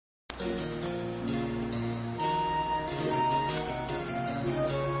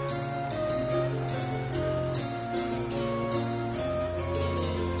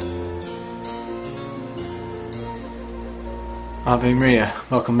Ave Maria,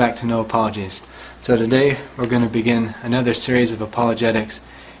 welcome back to No Apologies. So today we're going to begin another series of apologetics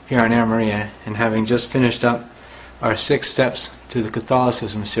here on Ave Maria, and having just finished up our 6 steps to the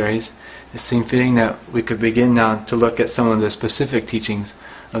Catholicism series, it seemed fitting that we could begin now to look at some of the specific teachings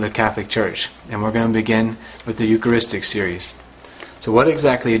of the Catholic Church, and we're going to begin with the Eucharistic series. So what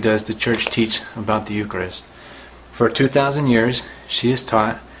exactly does the Church teach about the Eucharist? For 2,000 years she has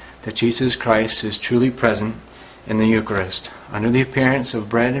taught that Jesus Christ is truly present in the Eucharist. Under the appearance of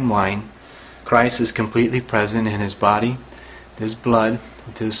bread and wine, Christ is completely present in His body, His blood,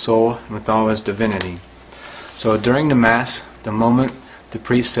 with His soul, and with all His divinity. So during the Mass, the moment the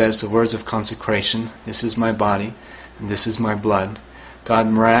priest says the words of consecration, "This is my body, and this is my blood," God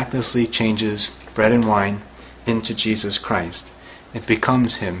miraculously changes bread and wine into Jesus Christ. It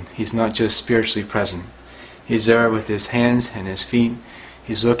becomes Him. He's not just spiritually present. He's there with His hands and His feet.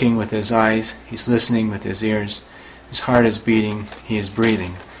 He's looking with His eyes. He's listening with His ears. His heart is beating. He is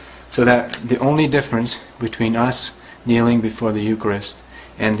breathing. So that the only difference between us kneeling before the Eucharist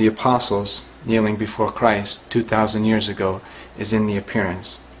and the apostles kneeling before Christ 2,000 years ago is in the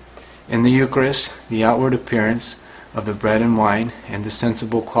appearance. In the Eucharist, the outward appearance of the bread and wine and the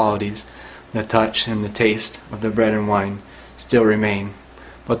sensible qualities, the touch and the taste of the bread and wine still remain.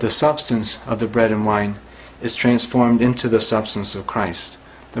 But the substance of the bread and wine is transformed into the substance of Christ.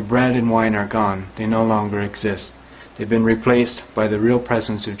 The bread and wine are gone. They no longer exist. They've been replaced by the real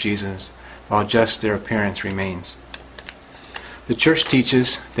presence of Jesus, while just their appearance remains. The Church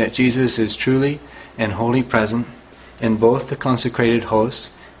teaches that Jesus is truly and wholly present in both the consecrated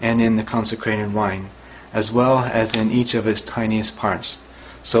hosts and in the consecrated wine, as well as in each of its tiniest parts.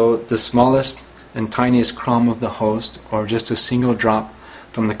 So the smallest and tiniest crumb of the host, or just a single drop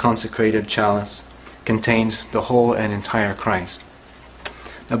from the consecrated chalice, contains the whole and entire Christ.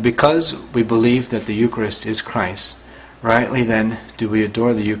 Now, because we believe that the Eucharist is Christ, rightly then do we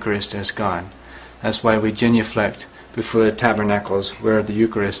adore the Eucharist as God. That's why we genuflect before the tabernacles where the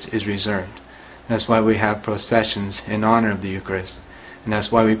Eucharist is reserved. That's why we have processions in honor of the Eucharist. And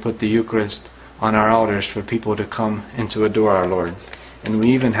that's why we put the Eucharist on our altars for people to come and to adore our Lord. And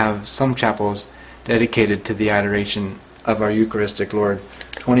we even have some chapels dedicated to the adoration of our Eucharistic Lord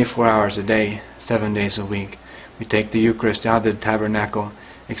 24 hours a day, 7 days a week. We take the Eucharist out of the tabernacle,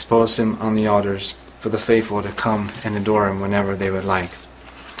 expose Him on the altars for the faithful to come and adore Him whenever they would like.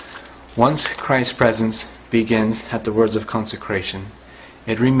 Once Christ's presence begins at the words of consecration,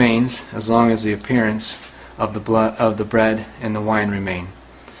 it remains as long as the appearance of the bread and the wine remain.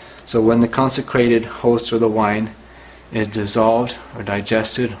 So when the consecrated host or the wine is dissolved or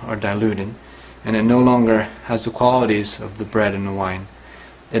digested or diluted, and it no longer has the qualities of the bread and the wine,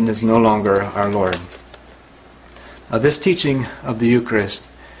 it is no longer our Lord. Now, this teaching of the Eucharist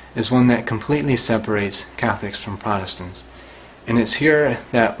is one that completely separates Catholics from Protestants. And it's here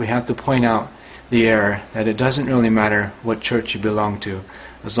that we have to point out the error that it doesn't really matter what church you belong to.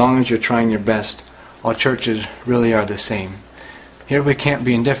 As long as you're trying your best, all churches really are the same. Here we can't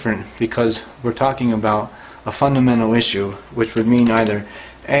be indifferent because we're talking about a fundamental issue, which would mean either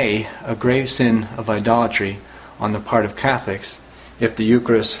A, a grave sin of idolatry on the part of Catholics, if the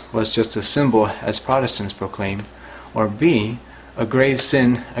Eucharist was just a symbol as Protestants proclaim, or B, a grave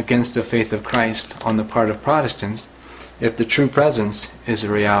sin against the faith of Christ on the part of Protestants, if the true presence is a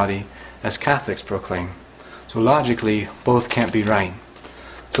reality as Catholics proclaim. So logically, both can't be right.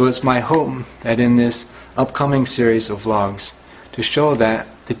 So it's my hope that in this upcoming series of vlogs, to show that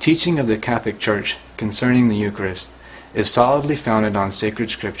the teaching of the Catholic Church concerning the Eucharist is solidly founded on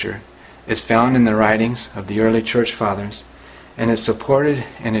sacred Scripture, is found in the writings of the early Church Fathers, and is supported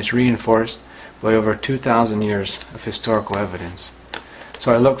and is reinforced by over 2,000 years of historical evidence.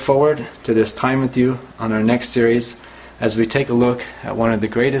 So I look forward to this time with you on our next series as we take a look at one of the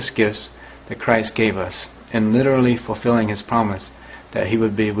greatest gifts that Christ gave us, and literally fulfilling His promise that He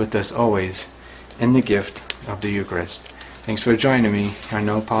would be with us always in the gift of the Eucharist. Thanks for joining me on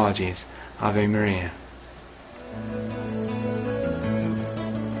No Apologies. Ave Maria.